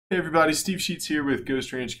Hey everybody, Steve Sheets here with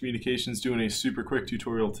Ghost Ranch Communications doing a super quick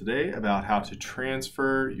tutorial today about how to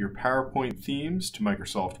transfer your PowerPoint themes to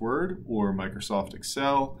Microsoft Word or Microsoft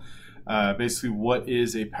Excel. Basically, what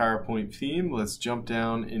is a PowerPoint theme? Let's jump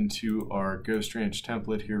down into our Ghost Ranch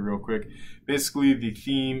template here real quick. Basically, the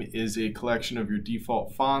theme is a collection of your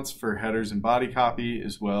default fonts for headers and body copy,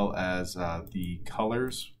 as well as the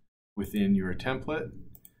colors within your template.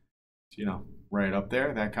 Right up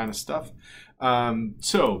there, that kind of stuff.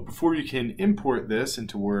 So before you can import this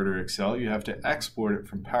into Word or Excel, you have to export it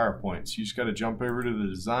from PowerPoint. So you just got to jump over to the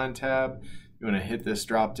Design tab. You want to hit this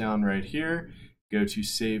drop down right here, go to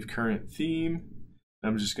Save Current Theme.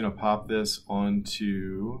 I'm just going to pop this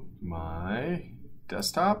onto my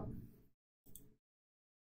desktop.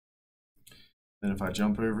 Then if I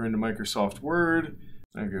jump over into Microsoft Word,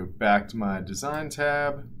 I go back to my Design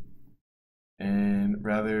tab. And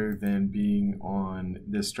rather than being on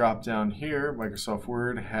this drop down here, Microsoft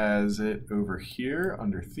Word has it over here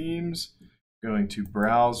under Themes. Going to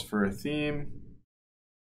Browse for a theme,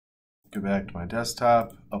 go back to my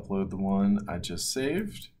desktop, upload the one I just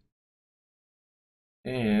saved.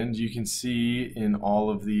 And you can see in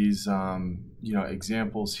all of these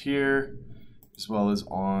examples here, as well as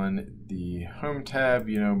on the Home tab,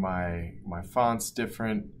 my font's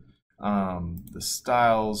different. The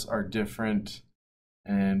styles are different,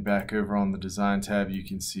 and back over on the Design tab you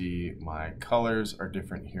can see my colors are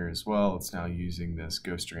different here as well. It's now using this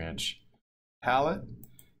Ghost Ranch palette,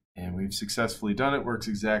 and we've successfully done it. Works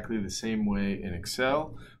exactly the same way in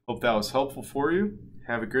Excel. Hope that was helpful for you.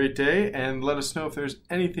 Have a great day, and let us know if there's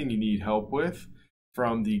anything you need help with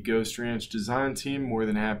from the Ghost Ranch design team. More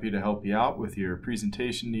than happy to help you out with your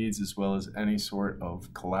presentation needs, as well as any sort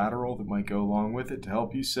of collateral that might go along with it to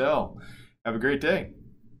help you sell. Have a great day.